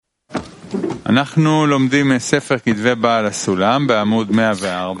אנחנו לומדים מספר כתבי בעל הסולם בעמוד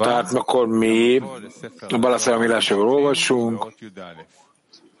 104. Tehát akkor mi a Baal HaSulam írásával olvassunk.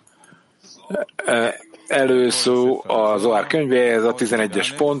 Előszó a Zohar könyvéhez a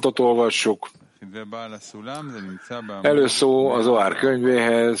 11-es pontot olvassuk. Előszó a Zohar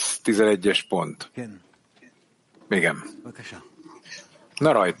könyvéhez 11-es pont. Igen.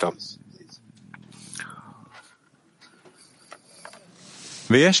 Na rajta.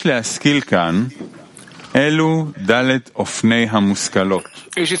 ויש להשכיל כאן אלו ד' אופני המושכלות.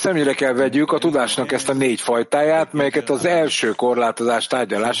 És itt szemügyre kell vegyük a tudásnak ezt a 4 fajtáját, melyeket az első korlátozás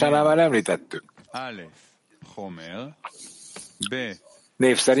tárgyalásánál már említettük.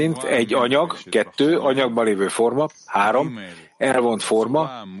 Név szerint 1 anyag, 2 anyagban lévő forma, 3 elvont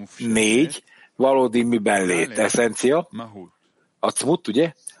forma, 4 valódi miben lét, eszencia, acmut,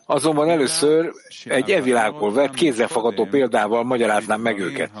 ugye? Azonban először egy evilágból vett kézzelfogható példával magyaráznám meg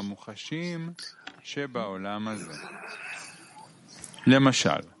őket.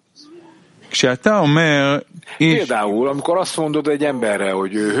 Például, amikor azt mondod egy emberre,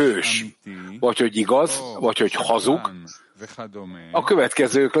 hogy ő hős, vagy hogy igaz, vagy hogy hazug, a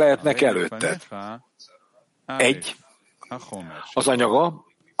következők lehetnek előtted. 1. Az anyaga,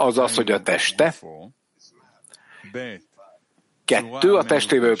 azaz, hogy a teste. 2. A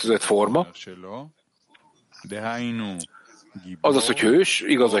testébe öltözött forma, azaz, hogy hős,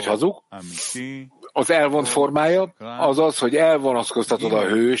 igaz vagy hazug. Az elvont formája, azaz, hogy elvonatkoztatod a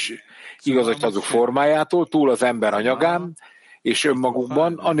hős, igaz vagy hazug formájától, túl az ember anyagán, és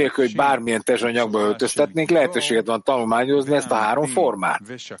önmagukban, anélkül, hogy bármilyen testanyagba öltöztetnénk, lehetőséget van tanulmányozni ezt a 3 formát.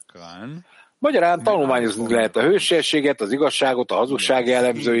 Magyarán tanulmányozni lehet a hősiességet, az igazságot, a hazugság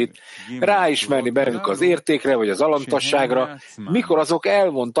jellemzőit, ráismerni bennük az értékre vagy az alantasságra, mikor azok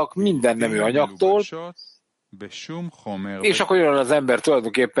elvontak minden nemű anyagtól, és akkor jön az ember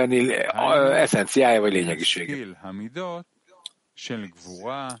tulajdonképpen eszenciája vagy lényegisége.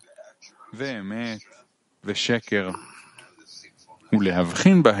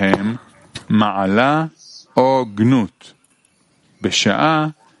 ולהבחין בהם מעלה או גנות בשעה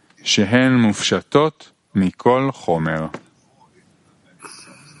שהן מופשטות מכל חומר.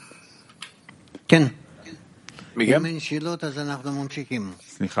 כן. Igen?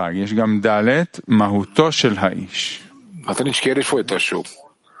 סליחה, יש גם ד' מהותו של האיש. Hát ha nincs kérdés, folytassuk.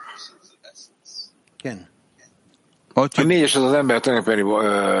 כן. A 4-es az ember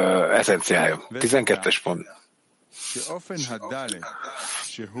tulajdonképpen eszenciája. 12-es pont.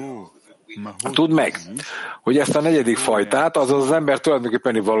 Tudd meg, hogy ezt a 4. fajtát, azaz az ember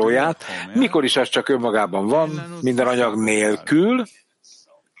tulajdonképpeni valóját, mikor is az csak önmagában van, minden anyag nélkül,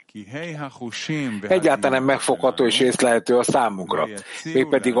 egyáltalán nem megfogható és észlelhető a számunkra.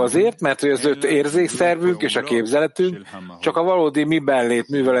 Mégpedig azért, mert hogy az 5 érzékszervünk és a képzeletünk csak a valódi miben lét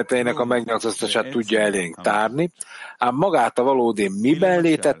műveleteinek a megnyugtatását tudja elénk tárni, ám magát a valódi miben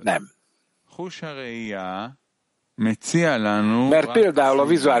létet nem. Mert például a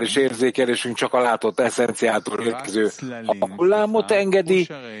vizuális érzékelésünk csak a látott eszenciától érkező hullámot engedi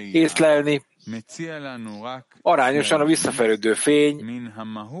észlelni, arányosan a visszafelődő fény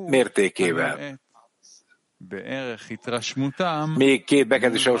mértékével. Még 2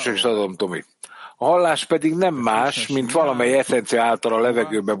 bekezdés is adom, Tomi. A hallás pedig nem más, mint valamely eszencia által a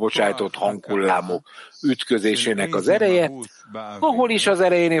levegőbe bocsájtott hanghullámok ütközésének az ereje, ahol is az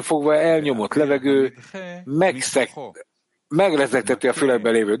erejénél fogva elnyomott levegő meglezegteti a fülekbe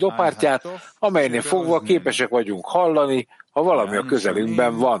lévő dopártyát, amelynél fogva képesek vagyunk hallani, ha valami a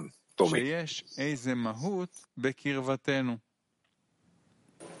közelünkben van. Tomi.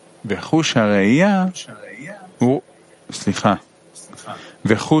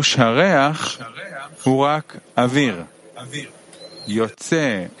 וחוש הריח הוא רק אוויר,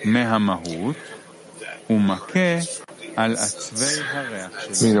 יוצא מהמהות ומכה על עצבי הריח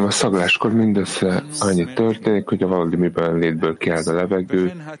שלו. Minden a szagláskor mindössze annyi történik, hogy a valódi miben létből kiáll a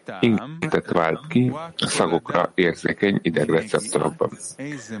levegő, ingetet vált ki a szagokra érzékeny idegreceptorokban.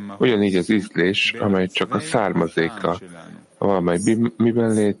 Ugyanígy az ízlés, amely csak a származéka a valamely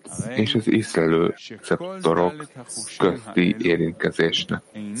miben lét és az ízlelő receptorok közti érintkezésnek.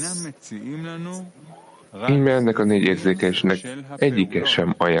 Így ennek a 4 érzékelésnek egyike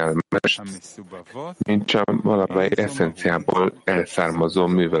sem ajánl mást, mint csak valamely eszenciából elszármazó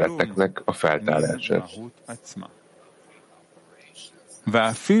műveleteknek a feltárását.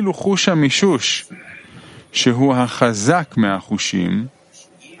 ואפילו חוש המישוש, שהוא החזק מהחושים,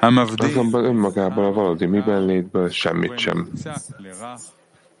 azonban önmagában a valódi miben létből semmit sem.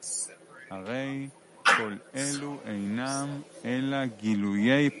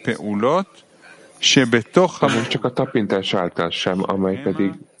 nem csak a tapintás által sem, amely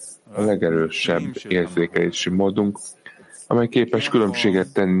pedig a legerősebb érzékelési módunk, amely képes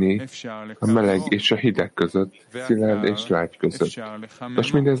különbséget tenni a meleg és a hideg között, szilárd és lágy között.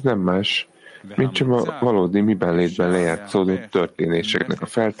 Most mindez nem más, mint csak a valódi miben létben lejátszódó történéseknek a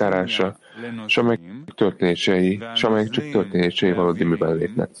feltárása, és amelyek csak történései valódi miben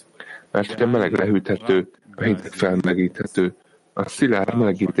létnek. Mert hogy a meleg lehűthető, a hideg felmelegíthető, a szilárd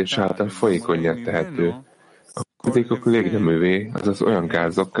melegítés által folyékonnyá tehető, a hulladékok légneművé, azaz olyan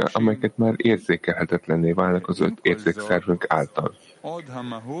gázok, amelyeket már érzékelhetetlenné válnak az 5 érzékszervünk által.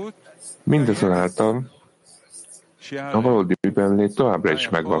 Mindazonáltal a valódi miben lét továbbra is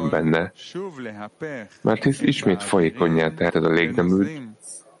megvan benne, mert hisz ismét folyékonnyá teheted a légneműt,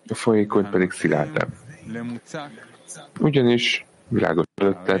 a folyékony pedig szilárdá. Ugyanis világos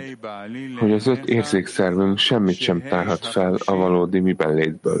előtted, hogy az 5 érzékszervünk semmit sem tárhat fel a valódi miben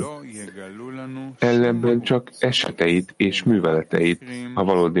létből. Ellenben csak eseteit és műveleteit a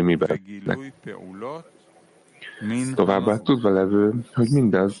valódi miben létnek. Továbbá tudva levő, hogy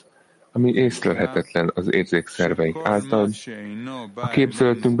mindaz, ami észlelhetetlen az érzékszerveink által, a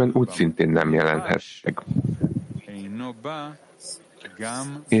képzeletünkben úgy szintén nem jelenhet meg.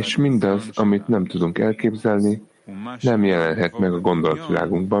 És mindaz, amit nem tudunk elképzelni, nem jelenhet meg a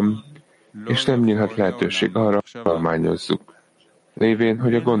gondolatvilágunkban, és nem nyílhat lehetőség arra, hogy tanulmányozzuk. Lévén,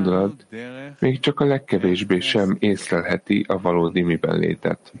 hogy a gondolat még csak a legkevésbé sem észlelheti a valódi miben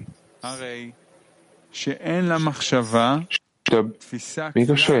létet. Több, még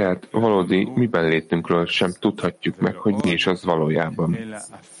a saját valódi miben létünkről sem tudhatjuk meg, hogy mi is az valójában.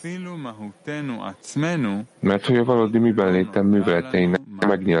 Mert hogy a valódi miben létem műveleteinek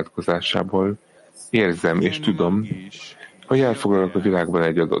megnyilatkozásából érzem és tudom, hogy elfoglalok a világban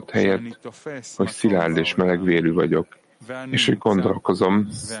egy adott helyet, hogy szilárd és melegvérű vagyok, és hogy gondolkozom,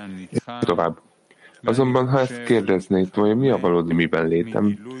 és tovább. Azonban, ha ezt kérdeznéd, hogy mi a valódi miben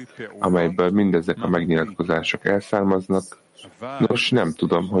létem, amelyből mindezek a megnyilatkozások elszármaznak, nos, nem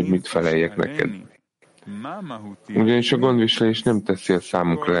tudom, hogy mit feleljek neked. Ugyanis a gondviselés nem teszi a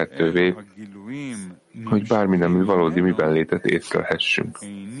számunkra lehetővé, hogy bármi nemű valódi miben létet észlelhessünk.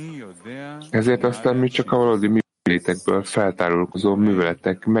 Ezért aztán mi csak a valódi miben létekből feltárulkozó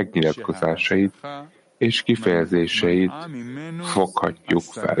műveletek megnyilatkozásait és kifejezéseit foghatjuk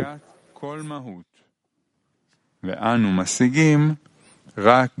fel. ואנו משיגים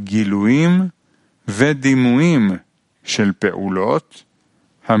רק גילויים ודימויים של פעולות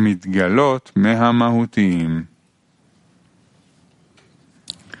המתגלות מהמהותיים.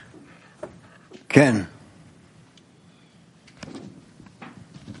 כן.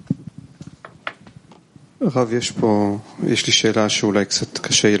 הרב, יש לי שאלה שאולי קצת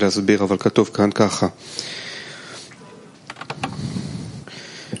קשה לי להסביר, אבל כתוב כאן ככה.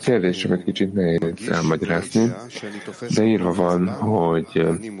 A kérdésemet kicsit nehéz elmagyarázni, de írva van, hogy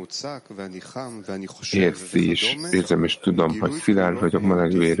érzem és tudom, hogy szilárd vagyok,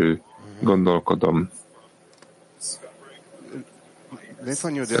 melegvérű, gondolkodom.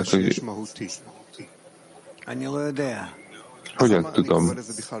 Tehát, hogyan tudom,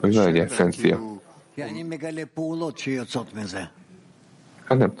 hogy van egy eszencia?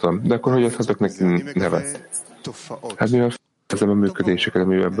 Hát nem tudom, de akkor hogy adhatok neki nevet? Hát mivel ezzel a működéseket,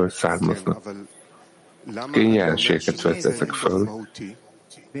 ami ebből származnak. Én jelenségeket veszek föl.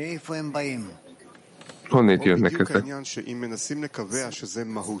 Honnét jönnek ezek?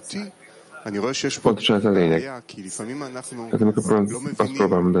 Pontosan ez a lényeg. Tehát amikor azt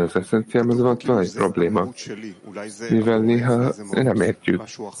próbálom mondani az eszenciában, van egy probléma. Mivel néha nem értjük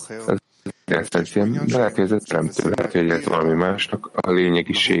az eszenciám, de lehet, hogy ez teremtő, lehet, hogy ez valami másnak a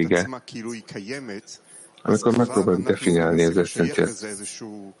lényegisége. Amikor megpróbáljuk definiálni az eszenciát,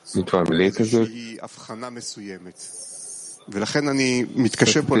 mint valami létező,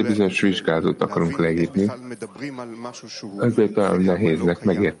 akkor egy bizonyos vizsgálatot akarunk leírni. Ezért olyan nehéznek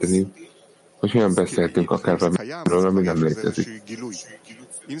megérteni, hogy hogyan beszéltünk akár valamiről, ami nem létezik.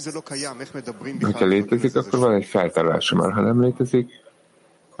 Ha létezik, akkor van egy feltárása már. Ha nem létezik,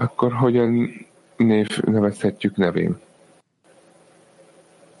 akkor hogyan nevezhetjük nevén?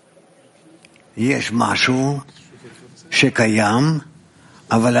 יש משהו שקיים,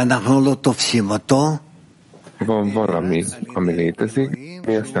 אבל אנחנו לא תופסים אותו. Van valami, ami létezik,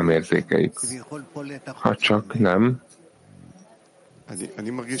 mi ezt nem érzékeljük. Ha csak nem,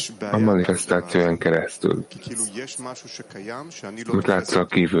 a manifestációján keresztül, amit látszol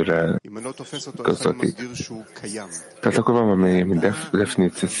kívülre közvetik. Tehát akkor van valami, ami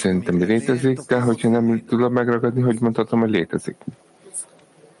definíció szerintem létezik, de hogyha nem tudom megragadni, hogy mondhatom, hogy létezik.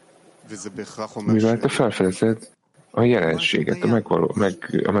 Mivel te felfedezed, a jelenséget,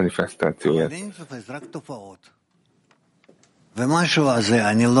 a manifestációját.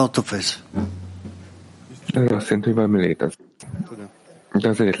 Ez azt jelenti, hogy valami létezik. De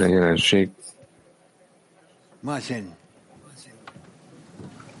az egyetlen jelenség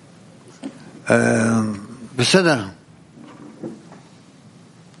בסדר.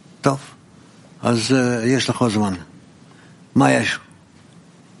 טוב, אז יש לך זמן. מה יש?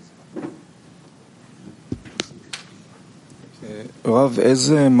 רב,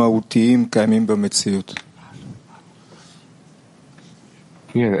 איזה מהותיים קיימים במציאות?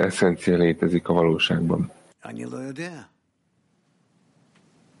 milyen eszencia létezik a valóságban? אני לא יודע.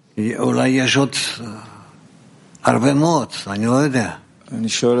 אולי יש עוד הרבה מאוד, אני לא יודע. אני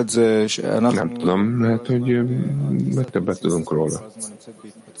שואל את זה, Nem tudom, lehet, hogy többet tudunk róla.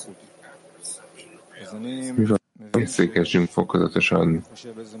 Mivel a érzékesünk fokozatosan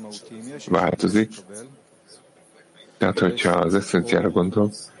változik, tehát hogyha az eszenciára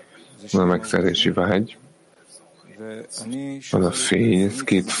gondolok, van a megszerési vágy, van a fény, ez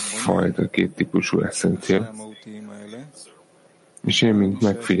két fajta, két típusú eszencia, és én, mint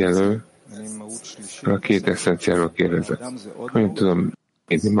megfigyelő, a két eszenciáról kérdezek. Hogyan tudom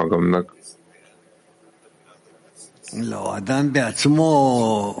írni magamnak? לא, אדם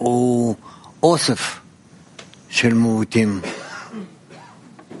בעצמו הוא אוסף של מהותים.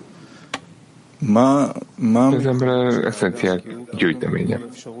 Az ember eszenciák gyűjteménye.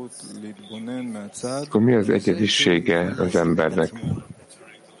 Akkor mi az egyedisége az embernek?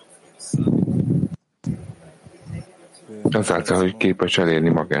 Azáltal, hogy képes elérni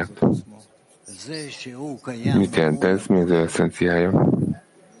magát. Mit jelent ez? Mi az ő eszenciája?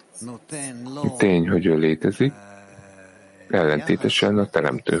 Tény, hogy ő létezik, ellentétesen a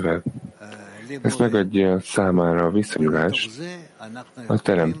teremtővel. Ez megadja számára a viszonyulást a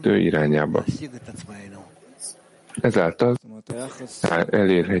teremtő irányába. Ezáltal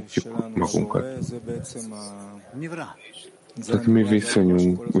elérhetjük magunkat. Tehát mi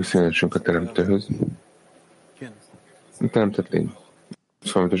viszonyulásunk a teremtőhöz. A teremtett lény.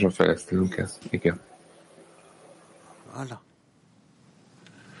 Folyamatosan fejlesztenünk kell. Igen.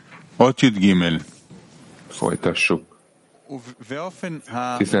 Ott Gimel. Folytassuk.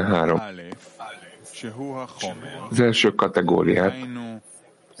 13. Az első kategóriát,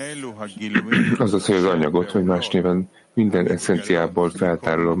 azaz, hogy az anyagot, vagy más néven minden eszenciából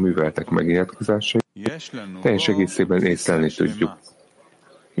feltároló műveltek megnyilatkozásai teljes egészében észlelni tudjuk.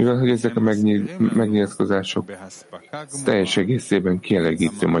 Mivel, hogy ezek a megnyilatkozások teljes egészében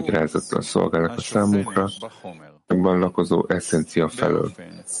kielégítő magyarázattal szolgálnak a számunkra, abban lakozó eszencia felől.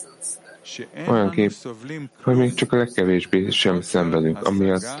 Olyanképp, hogy még csak a legkevésbé sem szenvedünk,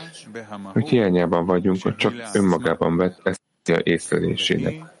 amiatt, hogy hiányában vagyunk a csak önmagában vett eszencia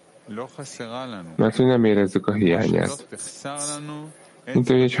észlelésének. Mert hogy nem érezzük a hiányát. Mint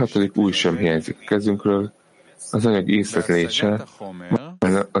hogy egy hatodik új sem hiányzik a kezünkről, az anyag észlelése,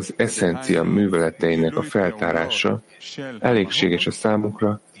 az eszencia műveleteinek a feltárása elégséges a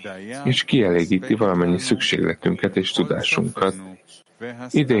számunkra, és kielégíti valamennyi szükségletünket és tudásunkat,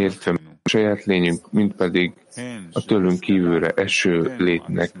 ideértve saját lényünk, mint pedig a tőlünk kívülre eső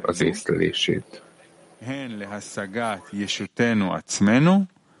létnek az észlelését.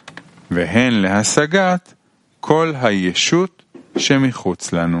 והן להשגת כל הישות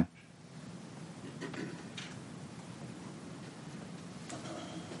שמחוץ לנו.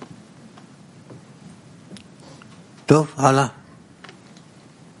 טוב, הלאה.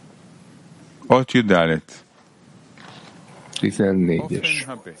 אות י"ד. 14-es.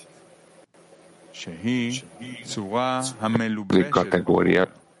 שהיא צורה המלובשת. Kategória,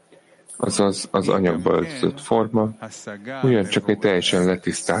 azaz az anyagba öltözött forma, ugyancsak egy teljesen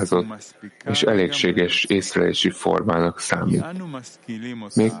letisztázott és elégséges észlelési formának számít.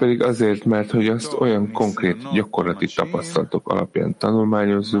 Mégpedig azért, mert hogy azt olyan konkrét gyakorlati tapasztalatok alapján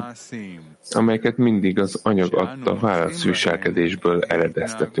tanulmányozzuk, amelyeket mindig az anyag adta válaszviselkedésből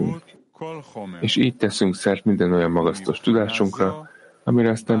eredeztetünk. És így teszünk szert minden olyan magasztos tudásunkra, amire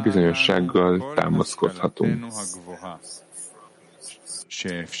aztán bizonyossággal támaszkodhatunk.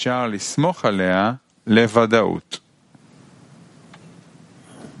 שאפשר לסמוך עליה לוודאות.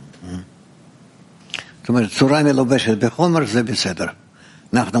 זאת אומרת, צורה מלובשת בחומר זה בסדר.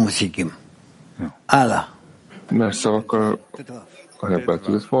 אנחנו משיגים. הלאה. Más szavakkal anyagban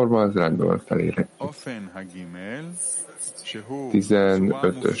tudott forma, az rendben van felérhető.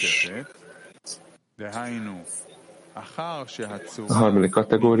 15-ös. A harmadik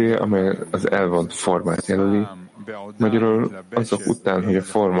kategória, amely az elvont formát jelöli, magyarul azok után, hogy a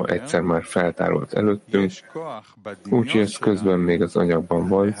forma egyszer már feltárolt előttünk, úgyhogy ez közben még az anyagban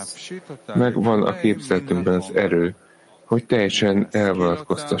volt, megvan a képzeletünkben az erő, hogy teljesen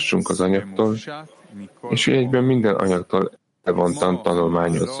elvonatkoztassunk az anyagtól, és hogy egyben minden anyagtól elvontan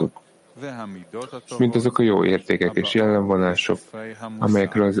tanulmányozzuk. Mint azok a jó értékek és jellemvonások,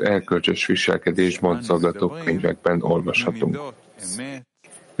 amelyekről az erkölcsös viselkedés boncolgató könyvekben olvashatunk.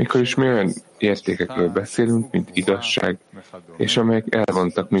 Mikor is mi olyan értékekről beszélünk, mint igazság, és amelyek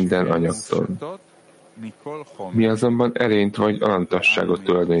elvontak minden anyagtól. Mi azonban erényt vagy alantasságot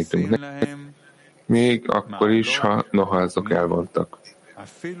tulajdonítunk nekik, még akkor is, noha azok elvontak.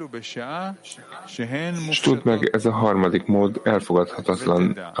 És tudd meg, ez a harmadik mód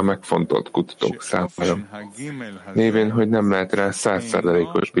elfogadhatatlan a megfontolt kutatók számára, névén, hogy nem lehet rá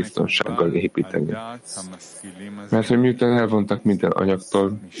 100%-os biztonsággal építeni. Mert hogy miután elvontak minden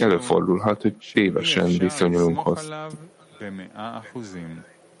anyagtól, előfordulhat, hogy tévesen viszonyulunk hozzá.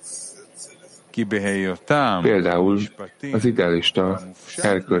 Például az idealista,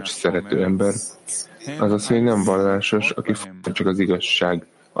 erkölcs szerető ember, azaz, hogy nem vallásos, aki csak az igazság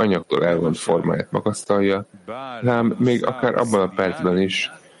anyagtól elvont formáját magasztalja, lám még akár abban a percben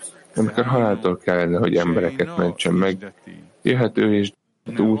is, amikor haláltól kellene, hogy embereket mentsen meg, jöhet ő és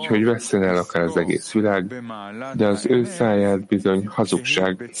úgy, hogy vesszen el akár az egész világ, de az ő száját bizony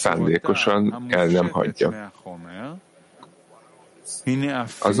hazugság szándékosan el nem hagyja.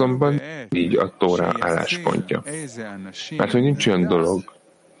 Azonban így a Tóra álláspontja. Mert hogy nincs olyan dolog,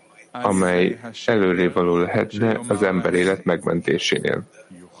 amely előrévaló lehetne az ember élet megmentésénél.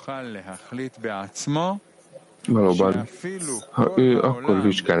 Valóban, ha ő akkor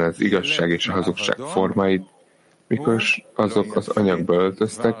vizsgálná az igazság és a hazugság formáit, mikor azok az anyagba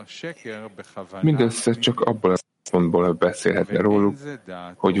öltöztek, mindössze csak abból a szempontból beszélhetne róluk,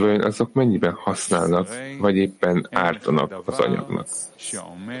 hogy vajon azok mennyiben használnak, vagy éppen ártanak az anyagnak.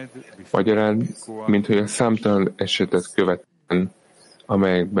 Magyarán, mint hogy a számtalan esetet követően,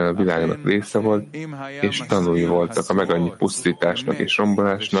 amelyekben a világnak része volt, és tanúi voltak a megannyi pusztításnak és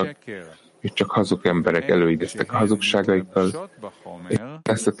rombolásnak, és csak hazug emberek előidéztek a hazugságaikkal, és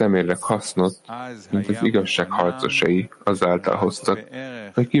ezt a temérleg hasznot, mint az igazság harcosai azáltal hoztak,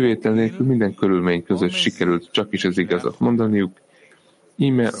 hogy kivétel nélkül minden körülmény között sikerült csak is az igazat mondaniuk,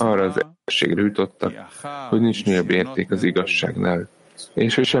 íme arra az elségre jutottak, hogy nincs nagyobb érték az igazságnál,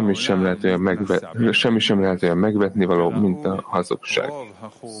 és hogy semmi sem lehet olyan megvetni való, mint a hazugság.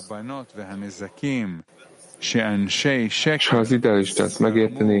 És ha az idealista ezt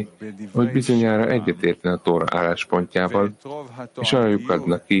megérteni, hogy bizonyára egyetértene a Tóra álláspontjával, és arra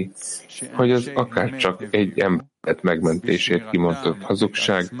lyukadna ki, hogy az akárcsak egy embert megmentésért kimondott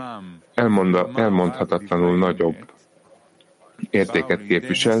hazugság elmondhatatlanul nagyobb értéket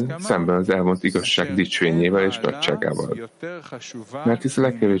képvisel szemben az elmondott igazság dicsvényével és nagyságával. Mert hisz a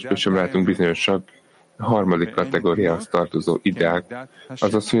legkevésbé sem lehetünk bizonyosak a harmadik kategóriához tartozó ideák,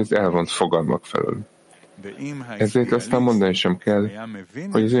 azaz, hogy az elvont fogalmak felől. Ezért aztán mondani sem kell,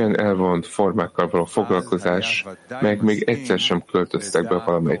 hogy az olyan elvont formákkal való foglalkozás, melyek még egyszer sem költöztek be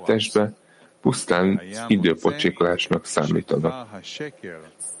valamely testbe, pusztán időpocsékolásnak számítanak.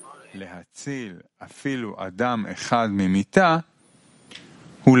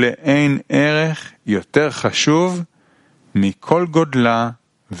 הוא לאין ערך יותר חשוב מכל גודלה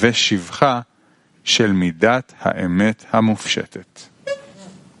ושבחה של מידת האמת המופשטת.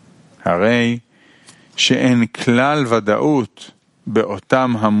 הרי שאין כלל ודאות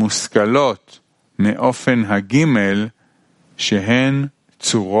באותם המושכלות מאופן הגימל שהן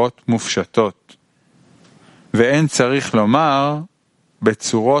צורות מופשטות. ואין צריך לומר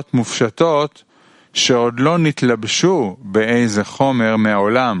בצורות מופשטות שעוד לא נתלבשו באיזה חומר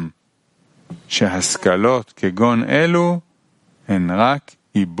מעולם, שהשכלות כגון אלו הן רק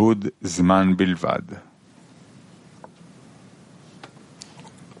עיבוד זמן בלבד.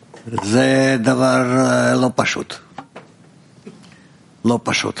 זה דבר לא פשוט. לא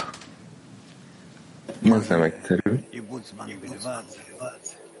פשוט. Ez nem egyszerű. עיבוד זמן בלבד.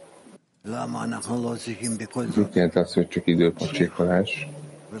 למה אנחנו לא צריכים בכל זאת Mit jelent az, hogy csak időpocsékolás?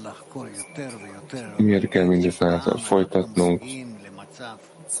 ולחקור יותר ויותר? Miért kell mindezáltal folytatnunk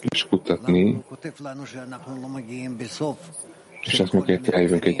és kutatni, הוא כותב לנו שאנחנו לא מגיעים בסוף. és azt mondjuk, hogy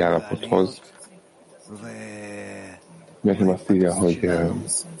eljövünk egy állapothoz, mert nem azt írja, hogy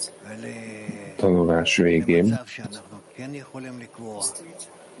tanulás végén,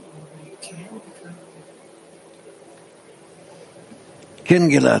 כן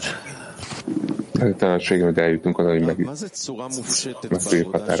גלעד. a tanácségem, hogy eljutunk oda, hogy meg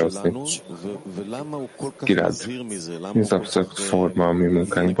tudjuk határozni. Kirád, mi az abszolút forma a mi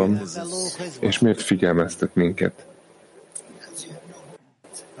munkánkban, és miért figyelmeztet minket?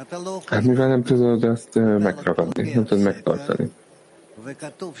 Hát mivel nem tudod azt megragadni, nem tudod megtartani.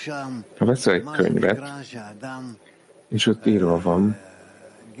 Ha veszel egy könyvet, és ott írva van,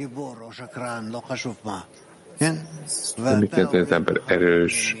 hogy mit jelent, hogy az ember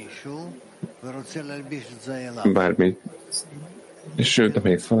erős, bármi, és nem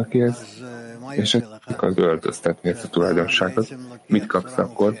mész valakihez, és akarod öltöztetni ezt a tulajdonságot, mit kapsz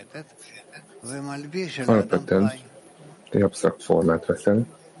akkor? Alapvetően egy absztrakt formát veszel,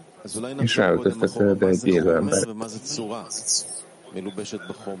 és ráöltözteted egy élő ember.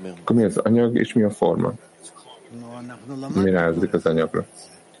 Akkor mi az anyag, és mi a forma? Mi ráazik az anyagra?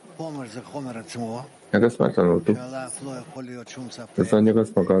 Hát ezt már tanultuk. Az anyag az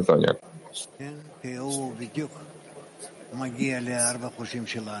maga az anyag.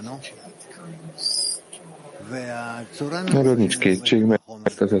 Erről nincs kétség, mert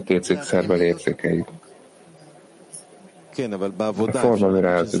ezt az 5 érzékszervel érzékeljük. A forma, ami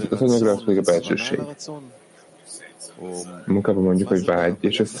ráazik az anyagra, az pedig a belsőség. A munkában mondjuk, hogy vágy,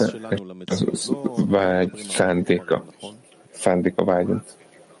 és ez vágy szándéka. Szándéka vágyunk.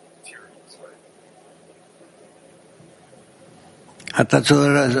 אתה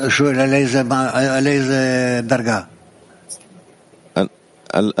שואל על איזה דרגה?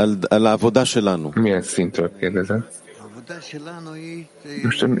 על העבודה שלנו. Milyen szintről kérdezem?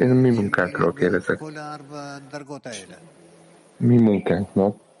 Most én mi munkákról kérdezek. Mi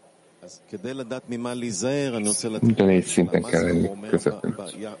munkánknak minden 4 szinten kell lenni közöttünk.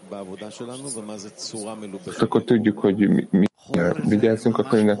 Azt akkor tudjuk, hogy mi vigyázzunk,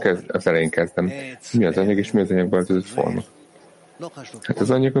 akkor én az elején kezdem. Mi az anyag, és mi az anyagban az forma. Hát az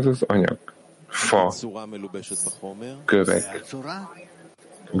anyag az az anyag. Fa, kövek,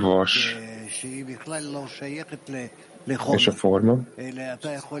 vas, és a forma.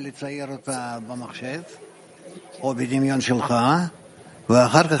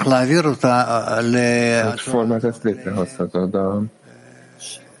 A formát ezt létrehozhatod a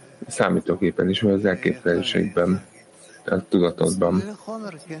számítógépen is, vagy az elképzelésekben, a tudatodban.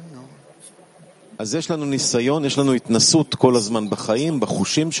 אז יש לנו ניסיון, יש לנו התנסות כל הזמן בחיים,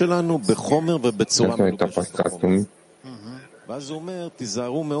 בחושים שלנו, בחומר ובצורה tapasztalatunk az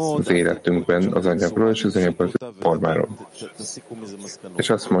életünkben az anyagról és az anyagból a formáról. És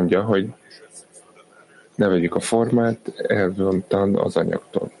azt mondja, hogy ne vegyük a formát elvontan az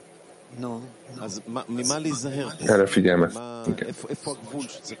anyagtól. Erre figyelmeztetünk.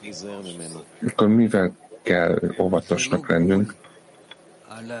 Akkor mivel kell óvatosnak lennünk?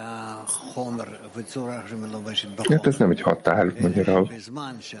 Hát ez nem egy határ, magyarul az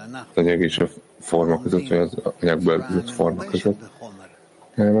anyag és a forma között, vagy az anyagból között forma között,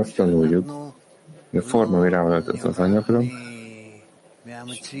 hanem azt tanuljuk, hogy a forma, ami rá van az anyagra,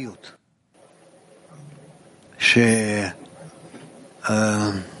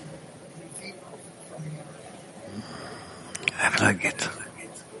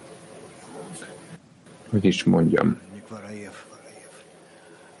 hogy is mondjam,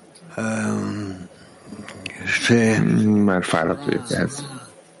 már fáradt vagyok ehhez.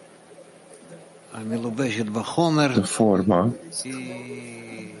 A forma,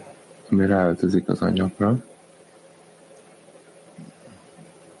 ami ráöltözik az anyagra,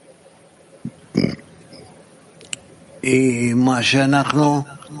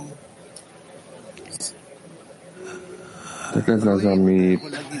 tehát ez az, amit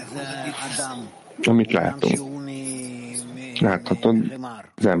látunk. Láthatod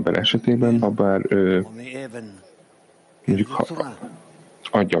az ember esetében, ha bár mondjuk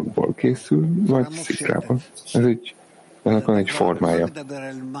agyagból készül, vagy szikrából. Ennek van egy formája.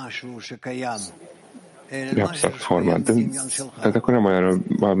 Egy absztrakt formát. Tehát akkor nem olyan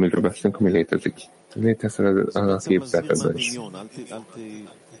valamiről beszélünk, ami létezik. Létezel a képzeletedben is.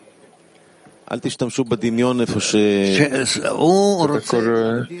 Akkor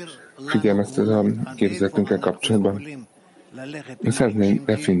figyelmeztet a képzeletünkkel kapcsolatban. Szeretném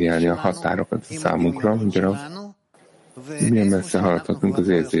definiálni a határokat a számunkra, ugyanakkor milyen messze haladhatunk az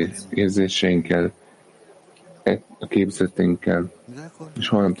érzéseinkkel, a képzetünkkel, és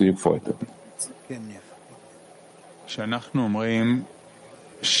hol nem tudjuk folytatni.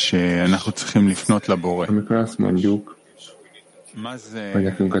 Amikor azt mondjuk, hogy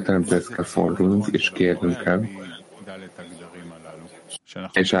nekünk a teremtőhez kell fordulnunk, és kérnünk kell,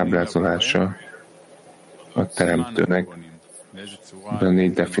 és ábrázolása a teremtőnek a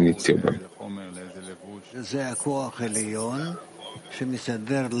 4 definícióban.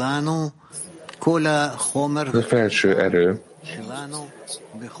 Ez a felső erő,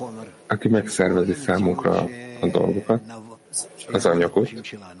 aki megszervezi számunkra a dolgokat, az anyagot,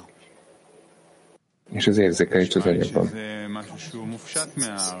 és az érzékelést az anyagban.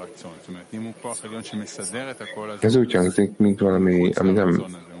 Ez úgy hangzik, mint valami, ami nem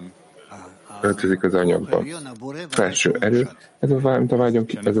öltözik az anyagba. Felső erő, ez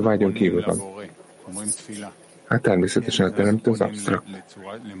a vágyon kívül van. Hát természetesen a teremtő az absztrakt.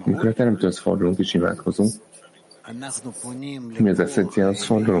 Amikor a teremtőhöz fordulunk és imádkozunk, mi az eszenciához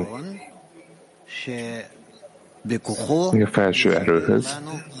fordulunk? Mi a felső erőhöz,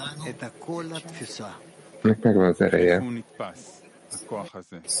 megvan az ereje,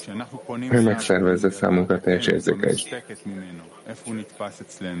 hogy megszervezze számunkra teljes érzékelést.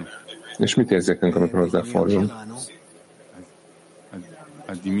 És mit érzékelünk, amikor hozzáfordulunk?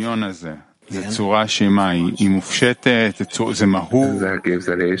 Ez az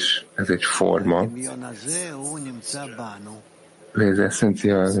elképzelés, ez egy forma, az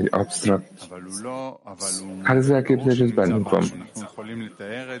eszencia, ez egy absztrakt. Hát ez elképzelés, ez bennünk van.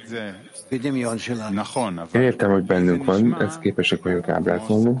 Én értem, hogy bennünk van, ezt képesek vagyunk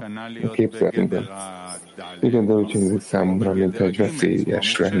ábrázolni a képzeletünkben. Igen, de úgy hangzik számomra, mint egy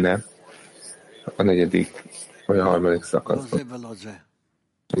veszélyes lenne a negyedik vagy a harmadik szakaszban,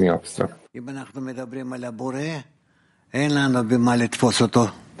 ami absztrakt.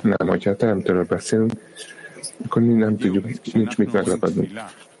 Nem, hogyha a teremtőről beszélünk, akkor mi nem tudjuk, nincs mit megragadni.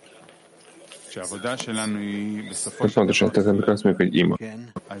 Pontosan, tehát amikor azt mondjuk, hogy ima.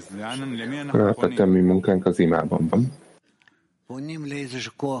 Alapvetően mi munkánk az imában van.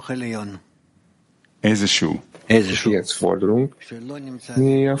 És ilyet fordulunk,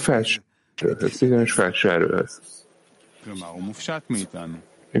 mi a felsőhöz, bizonyos felső erőhöz.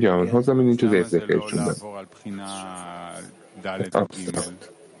 Egy olyan hozzá, ami nincs az érzékelésünkben. Ez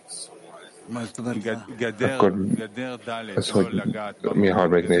absztrakt. Akkor az, hogy mi a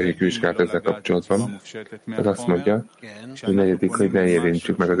harmadik negyedik vizsgálat ezzel kapcsolatban, az azt mondja, hogy negyedik, hogy ne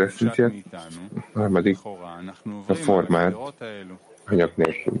érintsük meg az eszenciát, a harmadik a formát anyag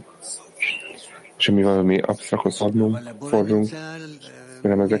nélkül. És mi valami absztrakthoz fordulunk,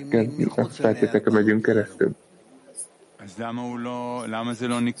 nem ezekkel a feltételekkel megyünk keresztül.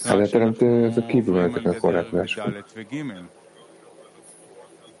 Hát a teremtő ez a kívül van ezeken a korlátozásokon.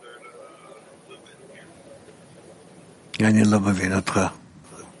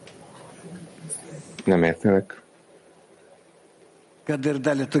 Nem értelek.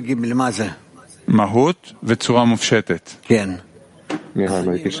 מהות וצורה מופשטת. Mi a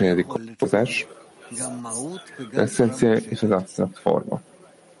harmadik és negyedik korlátozás? Eszencia és az absztrakt forma.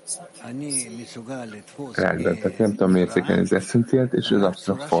 Rendben, tehát nem tudom érzékelni az eszenciát és az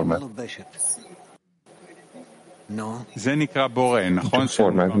absztrakt formát. זה נקרא בורא, נכון?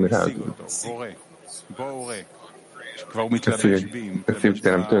 Formát, mi ráadunk. Ezt hívjuk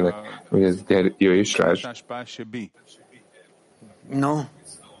teremtőnek, hogy ez jöjj és lásd.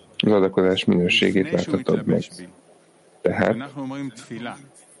 Az adakozás minőségét láthatod meg. Tehát,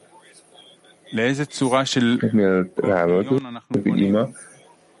 mielőtt ráadod, az ima,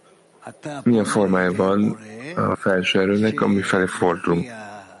 milyen formája van a felső erőnek, ami felé fordulunk.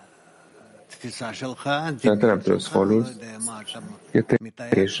 Tehát te nem tudsz fordulsz, a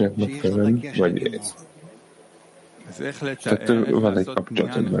teljesnek megfelelően, vagy tehát van egy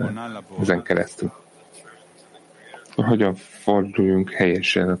kapcsolatod vele ezen keresztül. Hogyan forduljunk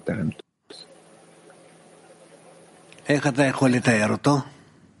helyesen a teremtőhöz?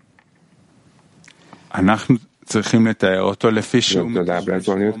 אנחנו צריכים לתאר אותו לפי שהוא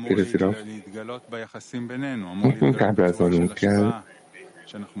להתגלות ביחסים בינינו. Nekünk ábrázolnunk kell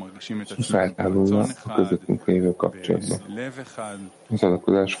feltárulva a közöttünk lévő kapcsolatban. Az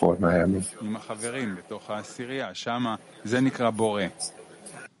adakozás formájában.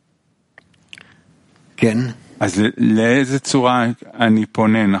 אז לאיזה צורה אני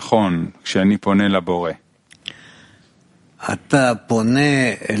פונה, נכון, כשאני פונה לבורא? אתה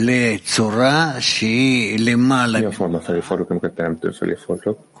פונה לצורה שהיא למעלה. Mi a forma felé fordulok, amikor teremtő felé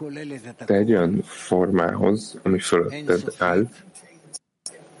fordulok? Te egy olyan formához, ami fölötted áll,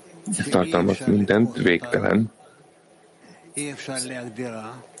 ez tartalmaz mindent, végtelen.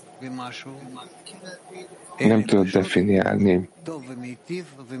 Nem tudod definiálni.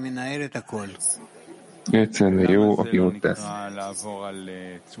 Egyszerűen jó, aki jót tesz.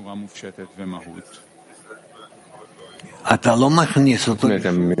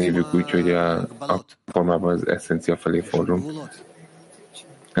 Nem hívjuk úgy, hogy a formában az eszencia felé fordulunk.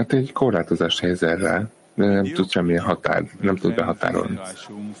 Hát egy korlátozást helyezel rá, de nem tud semmilyen határ, nem tud behatárolni.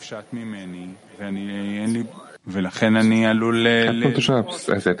 Hát pontosan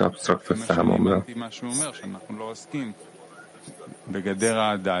ezért absztrakt a számomra. A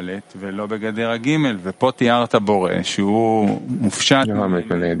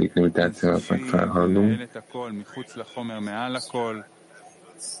harmadikban negyedik limitációt meg felhallunk.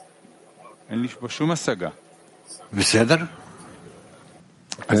 בסדר?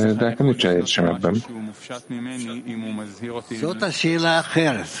 De nekem nincs érzésem ebben. זאת השאלה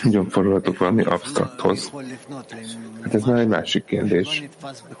האחרת. Hogyan fordulhatok valami absztrakthoz? Hát ez már egy másik kérdés.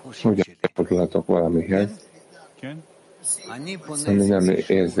 Hogyan fordulhatok valamihez, ami nem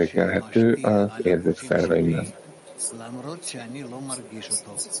érzékelhető az érzékszerveimben.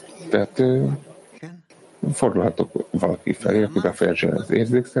 Tehát fordulhatok valaki felé, aki befejezi az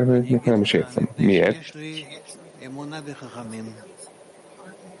érzékszerveimnek, nem is értem. Miért?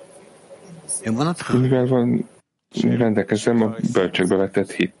 Mivel van rendelkezem a bölcsökbe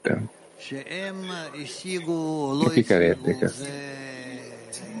vetett hittel. Akik elérték ezt.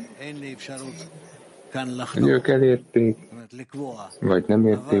 Hogy ők elérték, vagy nem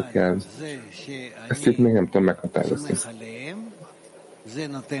érték el, ezt itt még nem tudom meghatározni.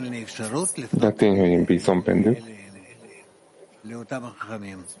 De a tény, hogy én bízom bennük,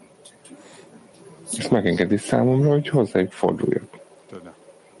 ezt megengedi számomra, hogy hozzájuk forduljak.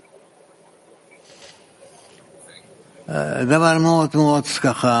 דבר מאוד מאוד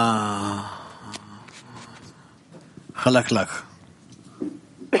ככה חלקלק.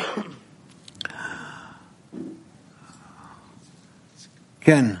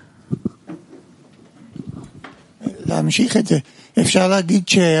 כן. להמשיך את זה. אפשר להגיד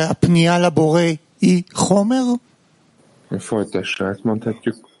שהפנייה לבורא היא חומר? Folytassra, ezt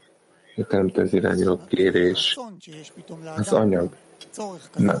mondhatjuk, hogy teremtő az irányuló kérés, az anyag.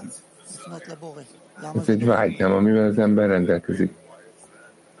 Nem. Ez egy vágy, nem, amivel az ember rendelkezik.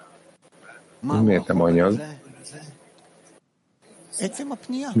 Miért nem anyag?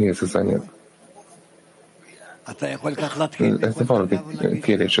 Mi ez az anyag? Ez a valami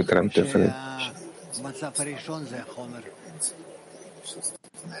kérés a teremtő felé.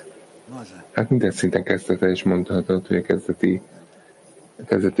 Hát minden szinten kezdete is mondhatod, hogy a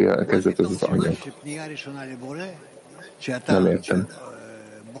kezdet az az anyag. Nem értem.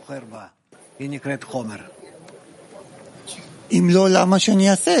 אם לא, למה שאני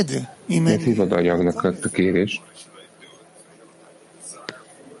אעשה את זה? Miért hívod anyagnak ezt a kérést?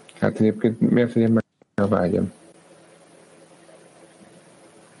 Hát egyébként miért legyen meg a vágyam?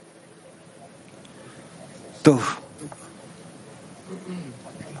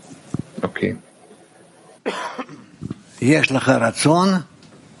 Oké. יש לך רצון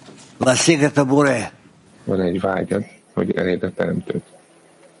להשיג את הבורא. Van egy vágyad, hogy elérd a teremtőt.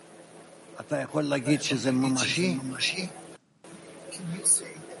 אתה יכול להגיד שזה ממשי?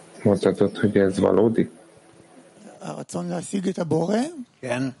 Mondhatod, hogy ez valódi? הרצון להשיג את הבורא?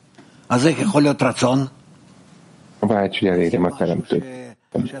 כן. אז איך יכול להיות רצון? A vágy, hogy elérjem a teremtőt.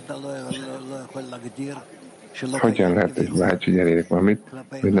 Hogyan lehet egy vágy, hogy elérjek valamit,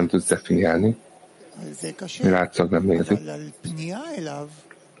 hogy nem tudsz definiálni? Mi látszólag nem nézi.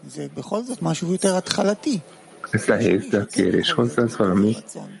 Ez nehéz, de a kérés hozzá, ez valami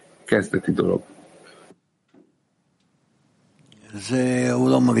kezdeti dolog.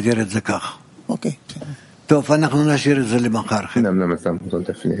 Nem, ezt nem tudom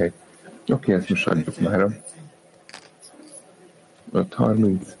definiálni. Oké, ezt most adjuk már.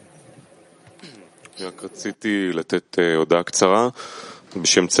 5:30. רק רציתי לתת הודעה קצרה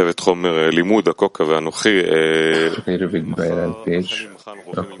בשם צוות חומר לימוד, הקוקה ואנוכי. מחר אנחנו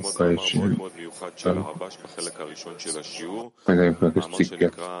הולכים ללמוד מאמר מאוד מאוד מיוחד של הרבש בחלק הראשון של השיעור. מאמר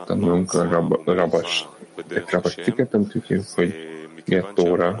שנקרא רבש בדרך השם. מכיוון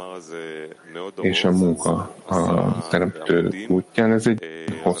שהמאמר הזה מאוד ארוך, אז העובדים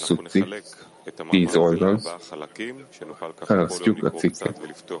אנחנו נחלק 10 oldal, felosztjuk a cikket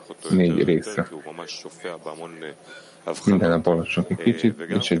 4 részre. Minden nap olvasok egy kicsit,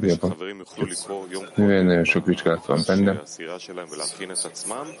 és egy jobban. Mivel nagyon sok vizsgálat van benne,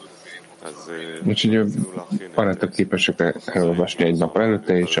 úgyhogy a barátok képesek elolvasni egy nap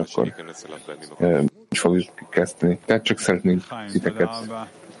előtte, és akkor is fogjuk kezdeni. Tehát csak szeretnénk titeket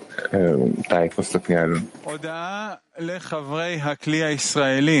tájékoztatni erről. לחברי הכלי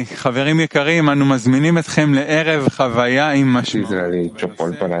הישראלי, חברים יקרים, אנו מזמינים אתכם לערב חוויה עם משמעות.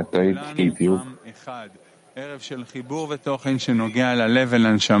 ערב של חיבור ותוכן שנוגע ללב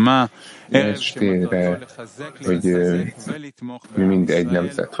ולנשמה, ערב שמטרתו לחזק, לחזק ולתמוך mindegy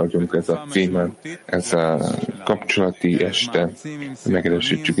nemzet vagyunk, ez a címe, ez a kapcsolati este,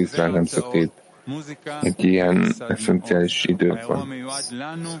 megerősítsük Izrael nemzetét. Egy ilyen eszenciális időkben.